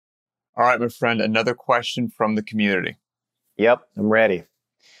All right, my friend, another question from the community. Yep, I'm ready.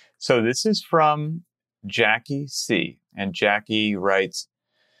 So this is from Jackie C. And Jackie writes,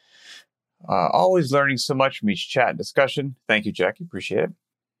 always learning so much from each chat and discussion. Thank you, Jackie. Appreciate it.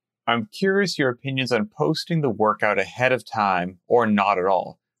 I'm curious your opinions on posting the workout ahead of time or not at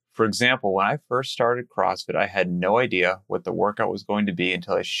all. For example, when I first started CrossFit, I had no idea what the workout was going to be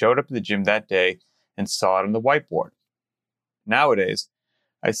until I showed up at the gym that day and saw it on the whiteboard. Nowadays,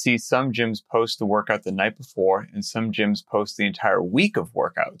 I see some gyms post the workout the night before and some gyms post the entire week of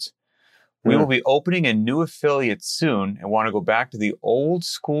workouts. We will be opening a new affiliate soon and want to go back to the old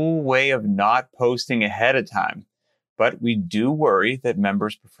school way of not posting ahead of time. But we do worry that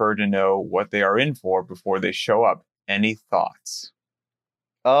members prefer to know what they are in for before they show up. Any thoughts?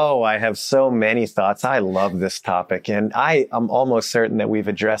 Oh, I have so many thoughts. I love this topic. And I am almost certain that we've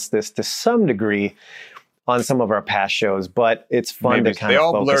addressed this to some degree on some of our past shows, but it's fun to kind of focus on it. They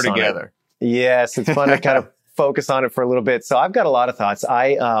all blur together. Yes, it's fun to kind of focus on it for a little bit. So I've got a lot of thoughts.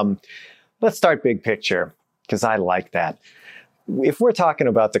 Let's start big picture because I like that. If we're talking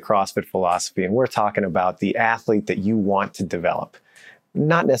about the CrossFit philosophy and we're talking about the athlete that you want to develop,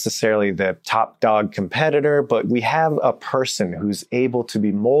 not necessarily the top dog competitor, but we have a person who's able to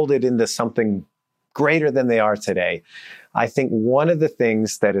be molded into something greater than they are today. I think one of the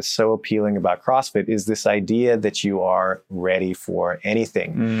things that is so appealing about CrossFit is this idea that you are ready for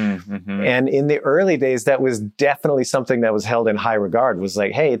anything. Mm-hmm. And in the early days, that was definitely something that was held in high regard, was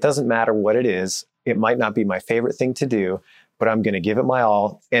like, hey, it doesn't matter what it is. It might not be my favorite thing to do, but I'm going to give it my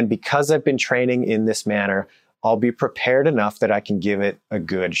all. And because I've been training in this manner, I'll be prepared enough that I can give it a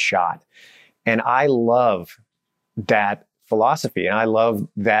good shot. And I love that philosophy. And I love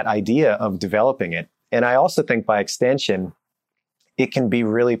that idea of developing it. And I also think by extension, it can be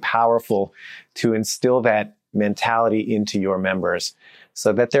really powerful to instill that mentality into your members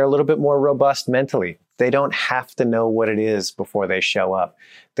so that they're a little bit more robust mentally. They don't have to know what it is before they show up.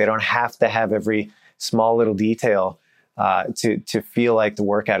 They don't have to have every small little detail to feel like the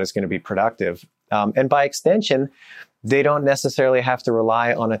workout is going to be productive. And by extension, they don't necessarily have to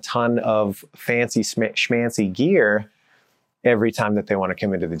rely on a ton of fancy schmancy gear every time that they want to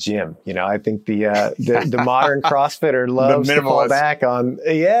come into the gym. You know, I think the modern CrossFitter loves to fall back on,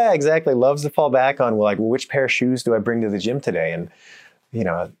 loves to fall back on, well, which pair of shoes do I bring to the gym today? And, you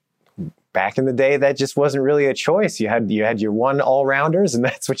know, back in the day, that just wasn't really a choice. You had your one all-rounders, and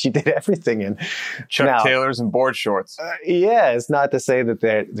that's what you did everything in. Chuck Taylors and board shorts. It's not to say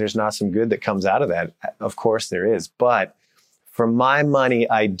that there's not some good that comes out of that. Of course there is. But for my money,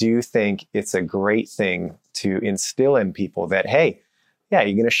 I do think it's a great thing to instill in people that, hey, yeah,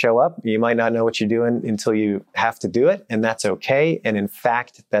 you're going to show up. You might not know what you're doing until you have to do it, and that's okay. And in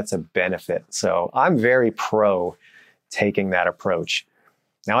fact, that's a benefit. So I'm very pro taking that approach.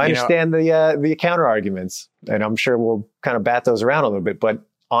 Now, I understand the counter arguments, and I'm sure we'll kind of bat those around a little bit, but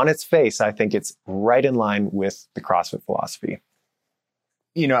on its face, I think it's right in line with the CrossFit philosophy.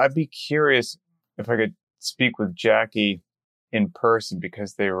 You know, I'd be curious if I could speak with Jackie in person,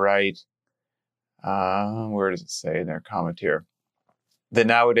 because they write, where does it say in their comment here? That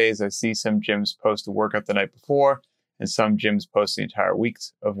nowadays I see some gyms post a workout the night before and some gyms post the entire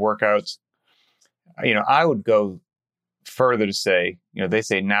weeks of workouts. You know, I would go further to say, you know, they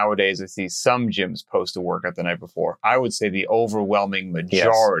say nowadays I see some gyms post a workout the night before. I would say the overwhelming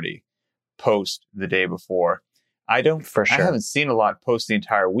majority post the day before. I haven't seen a lot post the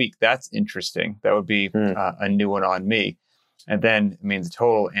entire week. That's interesting. That would be a new one on me. And then, I mean, the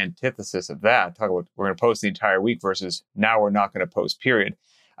total antithesis of that, talk about we're going to post the entire week versus now we're not going to post, period.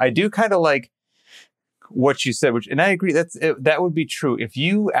 I do kind of like what you said, and I agree that would be true. If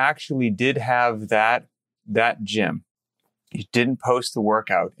you actually did have that gym, you didn't post the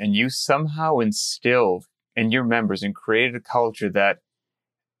workout, and you somehow instilled in your members and created a culture that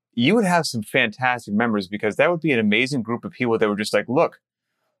you would have some fantastic members, because that would be an amazing group of people that were just like, look,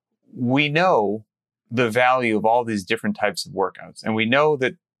 we know the value of all these different types of workouts. And we know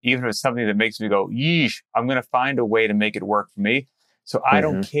that even if it's something that makes me go, yeesh, I'm going to find a way to make it work for me. So I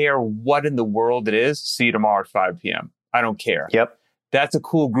don't care what in the world it is. See you tomorrow at 5 p.m. I don't care. Yep. That's a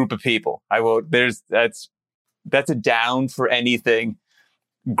cool group of people. That's a down for anything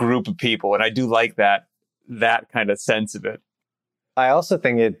group of people. And I do like that kind of sense of it. I also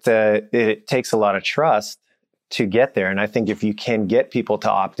think it takes a lot of trust to get there. And I think if you can get people to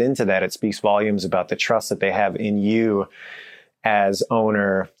opt into that, it speaks volumes about the trust that they have in you as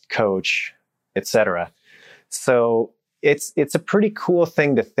owner, coach, etc. So it's a pretty cool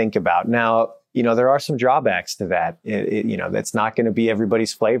thing to think about. Now, you know, there are some drawbacks to that. You know, that's not going to be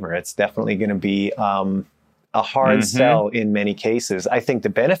everybody's flavor. It's definitely going to be a hard sell in many cases. I think the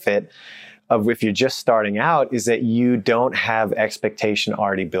benefit of if you're just starting out is that you don't have expectation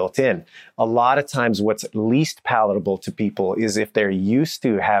already built in. A lot of times what's least palatable to people is if they're used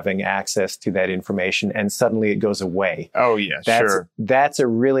to having access to that information and suddenly it goes away. Oh yeah, sure. That's a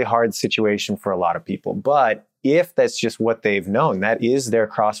really hard situation for a lot of people. But if that's just what they've known, that is their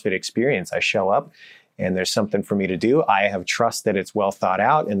CrossFit experience. I show up and there's something for me to do. I have trust that it's well thought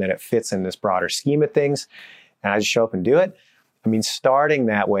out and that it fits in this broader scheme of things. And I just show up and do it. I mean, starting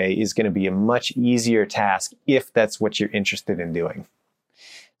that way is going to be a much easier task if that's what you're interested in doing.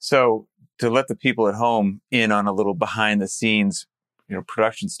 So to let the people at home in on a little behind the scenes,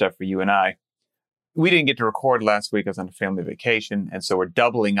 production stuff for you and I, we didn't get to record last week. I was on a family vacation. And so we're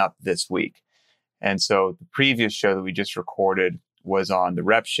doubling up this week. And so the previous show that we just recorded was on the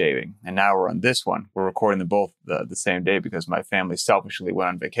rep shaving. And now we're on this one. We're recording them both the same day because my family selfishly went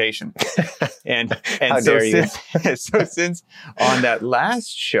on vacation. And since on that last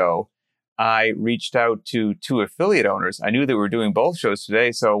show, I reached out to two affiliate owners. I knew they were doing both shows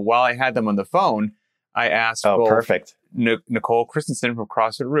today. So while I had them on the phone, I asked Nicole Christensen from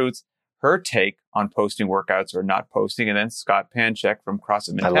CrossFit Roots, her take on posting workouts or not posting. And then Scott Panchek from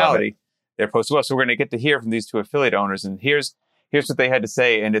CrossFit Mentality, they're posting well. So we're going to get to hear from these two affiliate owners. And here's what they had to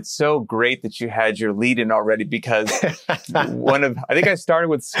say. And it's so great that you had your lead in already because I think I started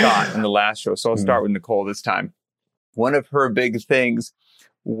with Scott in the last show. So I'll start with Nicole this time. One of her big things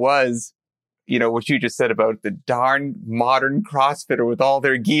was, what you just said about the darn modern CrossFitter with all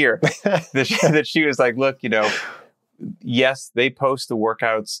their gear. that she was like, look, yes, they post the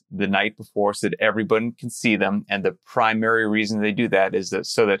workouts the night before so that everyone can see them. And the primary reason they do that is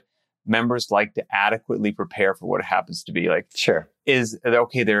so that members like to adequately prepare for what it happens to be. Like,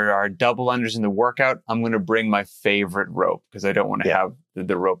 there are double unders in the workout. I'm going to bring my favorite rope because I don't want to have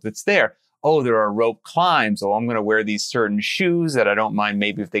the rope that's there. Oh, there are rope climbs. Oh, I'm going to wear these certain shoes that I don't mind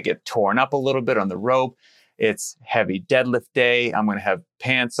maybe if they get torn up a little bit on the rope. It's heavy deadlift day. I'm going to have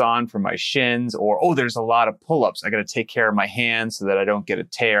pants on for my shins. Or, there's a lot of pull-ups. I got to take care of my hands so that I don't get a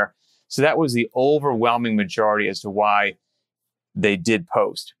tear. So that was the overwhelming majority as to why they did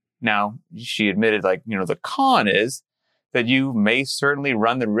post. Now, she admitted, the con is that you may certainly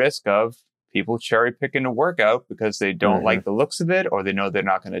run the risk of people cherry picking a workout because they don't like the looks of it, or they know they're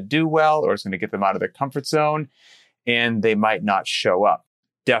not going to do well, or it's going to get them out of their comfort zone, and they might not show up.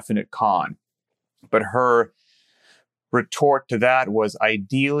 Definite con. But her retort to that was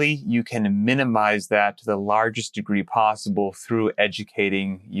ideally you can minimize that to the largest degree possible through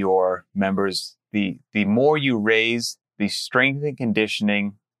educating your members. The more you raise the strength and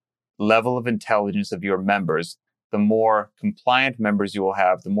conditioning level of intelligence of your members, the more compliant members you will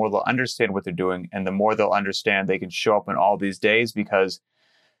have, the more they'll understand what they're doing, and the more they'll understand they can show up on all these days because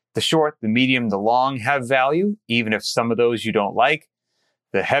the short, the medium, the long have value, even if some of those you don't like.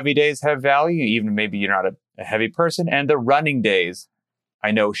 The heavy days have value, even maybe you're not a heavy person. And the running days,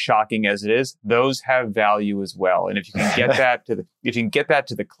 I know, shocking as it is, those have value as well. And if you can get that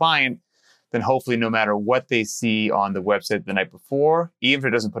to the client, then hopefully no matter what they see on the website the night before, even if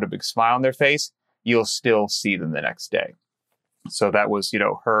it doesn't put a big smile on their face, you'll still see them the next day. So that was,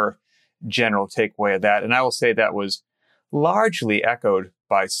 her general takeaway of that. And I will say that was largely echoed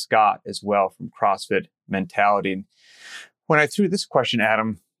by Scott as well from CrossFit Mentality. And when I threw this question at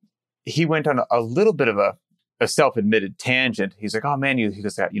him, he went on a little bit of a self-admitted tangent. He's like, oh man, he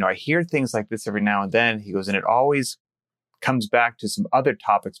goes, I hear things like this every now and then. He goes, and it always comes back to some other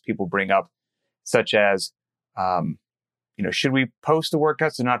topics people bring up, such as, should we post the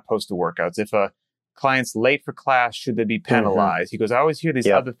workouts or not post the workouts? If a client's late for class, should they be penalized? He goes, I always hear these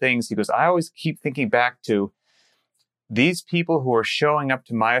other things. He goes, I always keep thinking back to these people who are showing up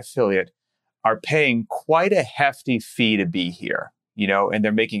to my affiliate are paying quite a hefty fee to be here, and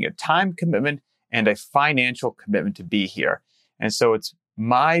they're making a time commitment and a financial commitment to be here. And so it's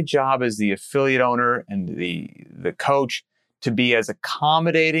my job as the affiliate owner and the coach to be as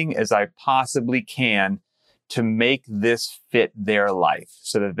accommodating as I possibly can to make this fit their life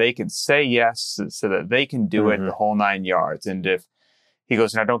so that they can say yes, so that they can do it the whole 9 yards. And if he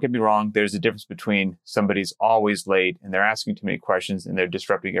goes, now don't get me wrong, there's a difference between somebody's always late and they're asking too many questions and they're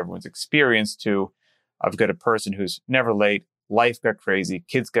disrupting everyone's experience to, I've got a person who's never late, life got crazy,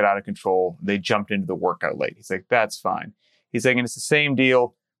 kids got out of control, they jumped into the workout late. He's like, that's fine. He's like, and it's the same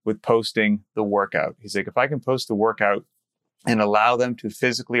deal with posting the workout. He's like, if I can post the workout and allow them to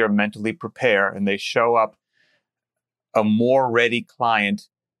physically or mentally prepare and they show up a more ready client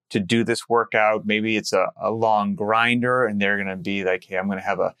to do this workout, maybe it's a long grinder and they're going to be like, hey, I'm going to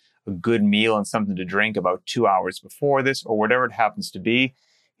have a good meal and something to drink about 2 hours before this or whatever it happens to be.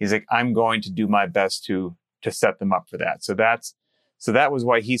 He's like, I'm going to do my best to to set them up for that. So that was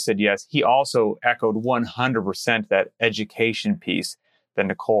why he said yes. He also echoed 100% that education piece that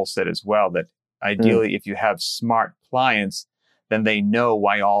Nicole said as well, that ideally, if you have smart clients, then they know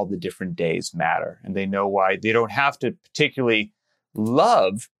why all the different days matter. And they know why they don't have to particularly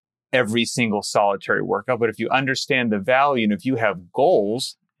love every single solitary workout. But if you understand the value and if you have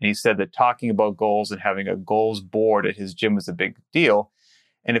goals, and he said that talking about goals and having a goals board at his gym was a big deal.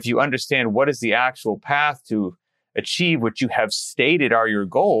 And if you understand what is the actual path to achieve what you have stated are your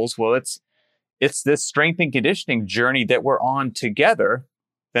goals, well, it's this strength and conditioning journey that we're on together,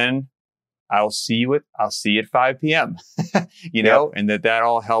 then I'll see you at 5 p.m. you know, and that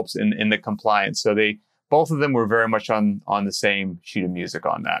all helps in the compliance. So both of them were very much on the same sheet of music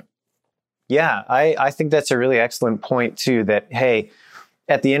on that. Yeah, I think that's a really excellent point too, that, hey,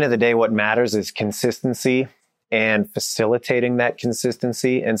 at the end of the day, what matters is consistency and facilitating that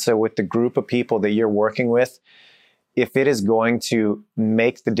consistency. And so with the group of people that you're working with, if it is going to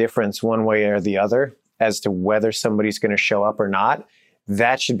make the difference one way or the other as to whether somebody's going to show up or not,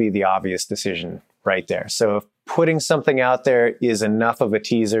 that should be the obvious decision right there. So if putting something out there is enough of a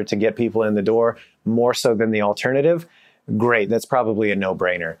teaser to get people in the door, more so than the alternative, great. That's probably a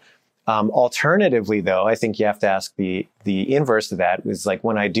no-brainer. Alternatively, though, I think you have to ask the inverse of that, is like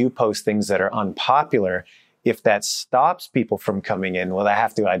when I do post things that are unpopular, if that stops people from coming in, well, I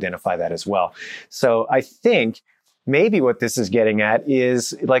have to identify that as well. So I think maybe what this is getting at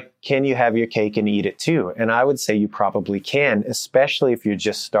is like, can you have your cake and eat it too? And I would say you probably can, especially if you're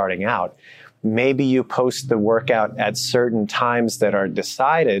just starting out. Maybe you post the workout at certain times that are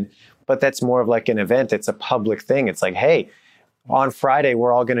decided, but that's more of like an event. It's a public thing. It's like, hey, on Friday,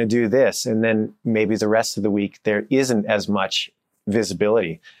 we're all going to do this. And then maybe the rest of the week, there isn't as much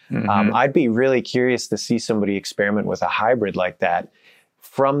visibility. I'd be really curious to see somebody experiment with a hybrid like that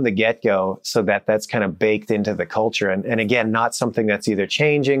from the get-go, so that that's kind of baked into the culture. And again, not something that's either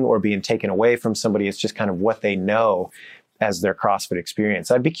changing or being taken away from somebody. It's just kind of what they know as their CrossFit experience.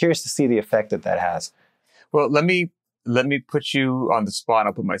 I'd be curious to see the effect that has. Well, let me put you on the spot.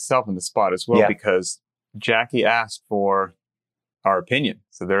 I'll put myself on the spot as well, because Jackie asked for our opinion.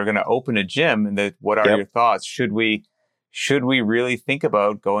 So they're going to open a gym, and what are your thoughts? Should we really think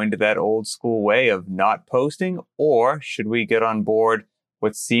about going to that old school way of not posting, or should we get on board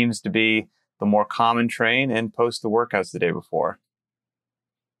what seems to be the more common train and post the workouts the day before?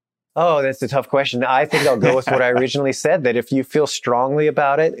 Oh, that's a tough question. I think I'll go with what I originally said, that if you feel strongly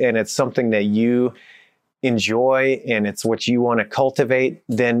about it and it's something that you enjoy and it's what you want to cultivate,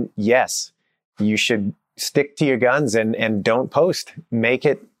 then yes, you should stick to your guns and don't post. Make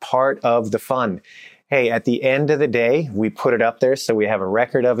it part of the fun. Hey, at the end of the day, we put it up there so we have a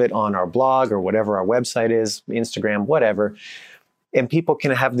record of it on our blog or whatever our website is, Instagram, whatever. And people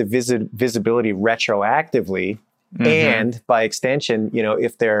can have the visibility retroactively. And by extension, you know,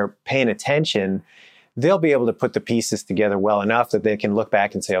 if they're paying attention, they'll be able to put the pieces together well enough that they can look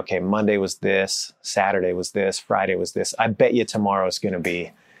back and say, okay, Monday was this, Saturday was this, Friday was this. I bet you tomorrow's going to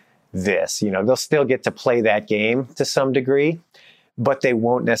be this. You know, they'll still get to play that game to some degree, but they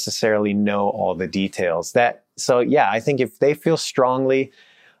won't necessarily know all the details. So yeah, I think if they feel strongly,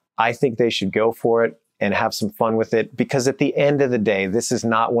 I think they should go for it and have some fun with it, because at the end of the day, this is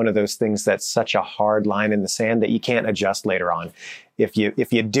not one of those things that's such a hard line in the sand that you can't adjust later on. If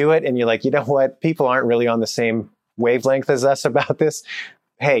you do it and you're like, you know what, people aren't really on the same wavelength as us about this,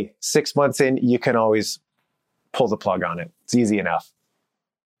 hey, 6 months in, you can always pull the plug on it. It's easy enough.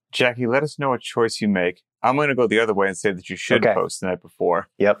 Jackie, let us know what choice you make. I'm going to go the other way and say that you should post the night before.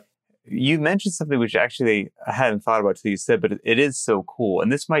 Yep. You mentioned something which actually I hadn't thought about till you said, but it is so cool.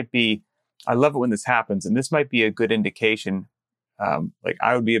 And this might be, I love it when this happens, and this might be a good indication. Like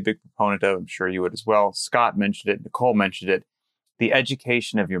I would be a big proponent of, I'm sure you would as well. Scott mentioned it, Nicole mentioned it, the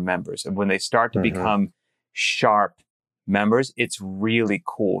education of your members. And when they start to become sharp members, it's really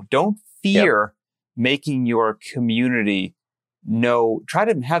cool. Don't fear making your community know, try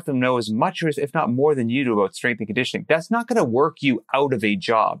to have them know as much or if not more than you do about strength and conditioning. That's not going to work you out of a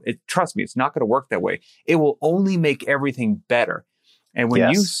job. Trust me, it's not going to work that way. It will only make everything better. And when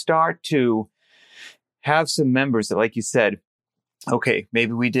you start to have some members that, like you said, okay,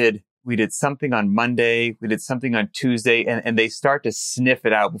 maybe we did something on Monday, we did something on Tuesday, and they start to sniff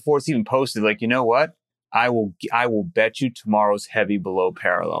it out before it's even posted. Like, you know what? I will bet you tomorrow's heavy below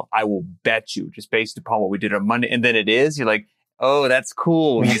parallel. I will bet you, just based upon what we did on Monday. And then it is, you're like, oh, that's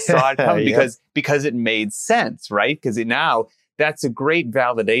cool. You saw it coming because it made sense, right? Because now that's a great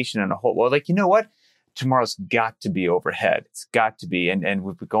validation on a whole. Well, like, you know what? Tomorrow's got to be overhead. It's got to be. And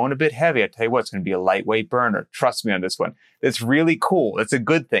we're going a bit heavy. I tell you what, it's going to be a lightweight burner. Trust me on this one. It's really cool. It's a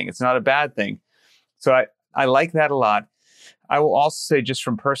good thing. It's not a bad thing. So I like that a lot. I will also say, just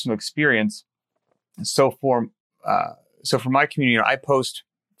from personal experience, so for my community, I post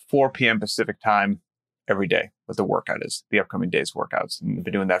 4 p.m. Pacific time every day what the workout is, the upcoming day's workouts. And I've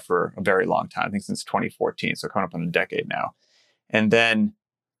been doing that for a very long time, I think since 2014. So coming up on a decade now. And then,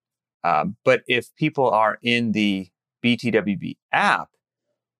 but if people are in the BTWB app,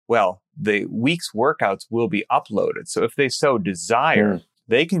 well, the week's workouts will be uploaded. So if they so desire,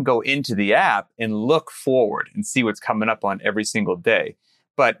 they can go into the app and look forward and see what's coming up on every single day.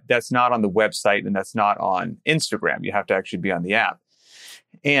 But that's not on the website and that's not on Instagram. You have to actually be on the app.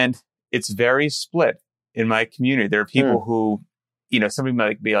 And it's very split in my community. There are people who, somebody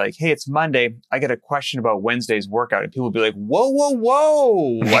might be like, hey, it's Monday. I got a question about Wednesday's workout. And people will be like, whoa, whoa,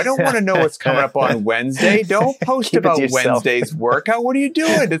 whoa. I don't want to know what's coming up on Wednesday. Don't post about Wednesday's workout. What are you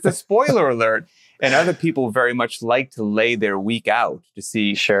doing? It's a spoiler alert. And other people very much like to lay their week out to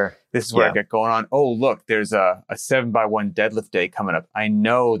see, this is what I got going on. Oh, look, there's a 7x1 deadlift day coming up. I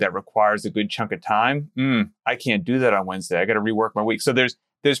know that requires a good chunk of time. I can't do that on Wednesday. I got to rework my week. So there's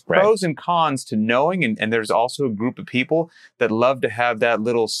pros and cons to knowing. And there's also a group of people that love to have that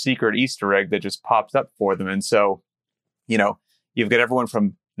little secret Easter egg that just pops up for them. And so, you've got everyone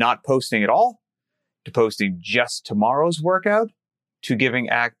from not posting at all to posting just tomorrow's workout, to giving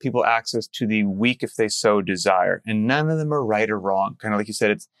people access to the week if they so desire. And none of them are right or wrong. Kind of like you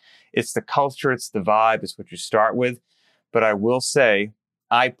said, it's the culture, it's the vibe, it's what you start with. But I will say,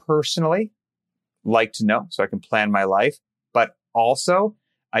 I personally like to know so I can plan my life. But also,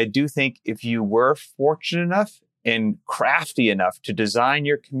 I do think if you were fortunate enough and crafty enough to design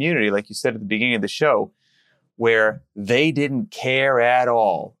your community, like you said at the beginning of the show, where they didn't care at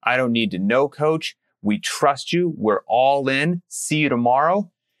all. I don't need to know, coach. We trust you. We're all in. See you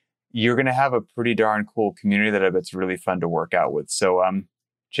tomorrow. You're going to have a pretty darn cool community that I bet's really fun to work out with. So,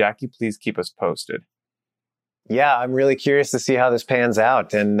 Jackie, please keep us posted. Yeah, I'm really curious to see how this pans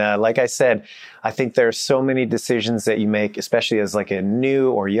out. And like I said, I think there are so many decisions that you make, especially as like a new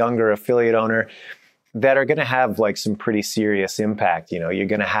or younger affiliate owner, that are going to have like some pretty serious impact. You're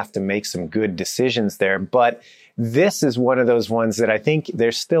going to have to make some good decisions there. But this is one of those ones that I think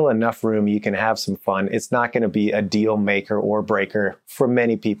there's still enough room you can have some fun. It's not going to be a deal maker or breaker for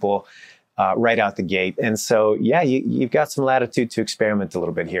many people right out the gate. And so, yeah, you've got some latitude to experiment a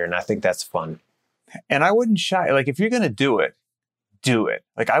little bit here. And I think that's fun. And I wouldn't shy. Like, if you're going to do it, do it.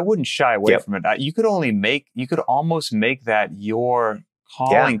 Like, I wouldn't shy away from it. You could almost make that your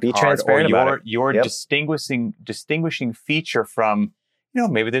calling be card, transparent or your distinguishing feature from,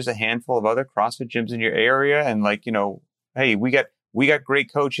 maybe there's a handful of other CrossFit gyms in your area. And like, hey, we got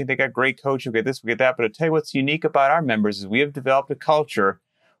great coaching. They got great coaching. We get this, we get that. But I'll tell you what's unique about our members is we have developed a culture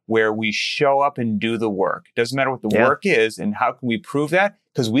where we show up and do the work. It doesn't matter what the work is. And how can we prove that?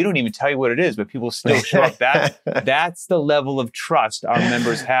 Because we don't even tell you what it is, but people still show up. That's the level of trust our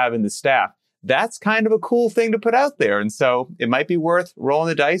members have in the staff. That's kind of a cool thing to put out there. And so it might be worth rolling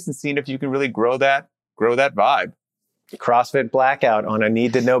the dice and seeing if you can really grow that vibe. CrossFit Blackout on a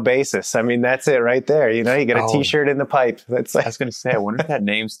need to know basis. I mean, that's it right there. You get a t-shirt in the pipe. That's I was going to say, I wonder if that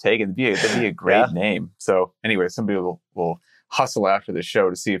name's taken. That'd be a great name. So anyway, somebody will hustle after the show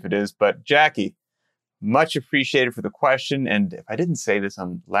to see if it is. But Jackie, much appreciated for the question. And if I didn't say this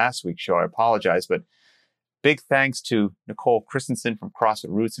on last week's show, I apologize. But big thanks to Nicole Christensen from CrossFit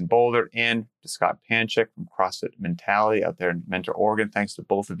Roots in Boulder and to Scott Panchik from CrossFit Mentality out there in Mentor, Oregon. Thanks to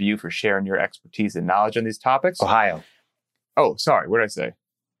both of you for sharing your expertise and knowledge on these topics. Ohio. Oh, sorry. What did I say?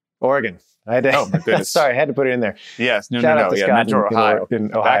 Oregon. Oh my goodness. Sorry, I had to put it in there. Yes. No. Yeah, Mentor, Ohio.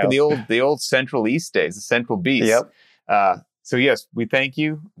 In Ohio. Back in the old Central East days, the Central Beast. Yep. So yes, we thank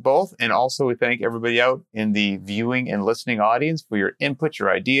you both. And also we thank everybody out in the viewing and listening audience for your input, your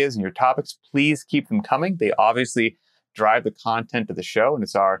ideas, and your topics. Please keep them coming. They obviously drive the content of the show, and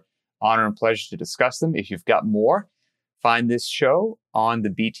it's our honor and pleasure to discuss them. If you've got more, find this show on the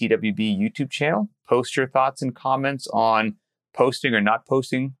BTWB YouTube channel. Post your thoughts and comments on posting or not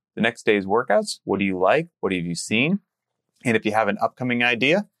posting the next day's workouts. What do you like? What have you seen? And if you have an upcoming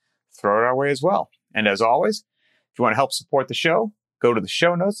idea, throw it our way as well. And as always, if you want to help support the show, go to the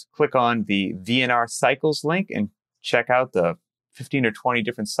show notes, click on the VNR cycles link, and check out the 15 or 20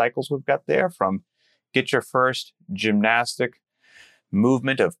 different cycles we've got there, from get your first gymnastic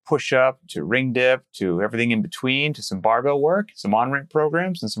movement of push-up to ring dip to everything in between, to some barbell work, some on-ramp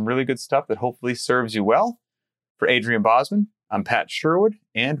programs, and some really good stuff that hopefully serves you well. For Adrian Bosman, I'm Pat Sherwood,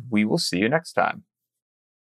 and we will see you next time.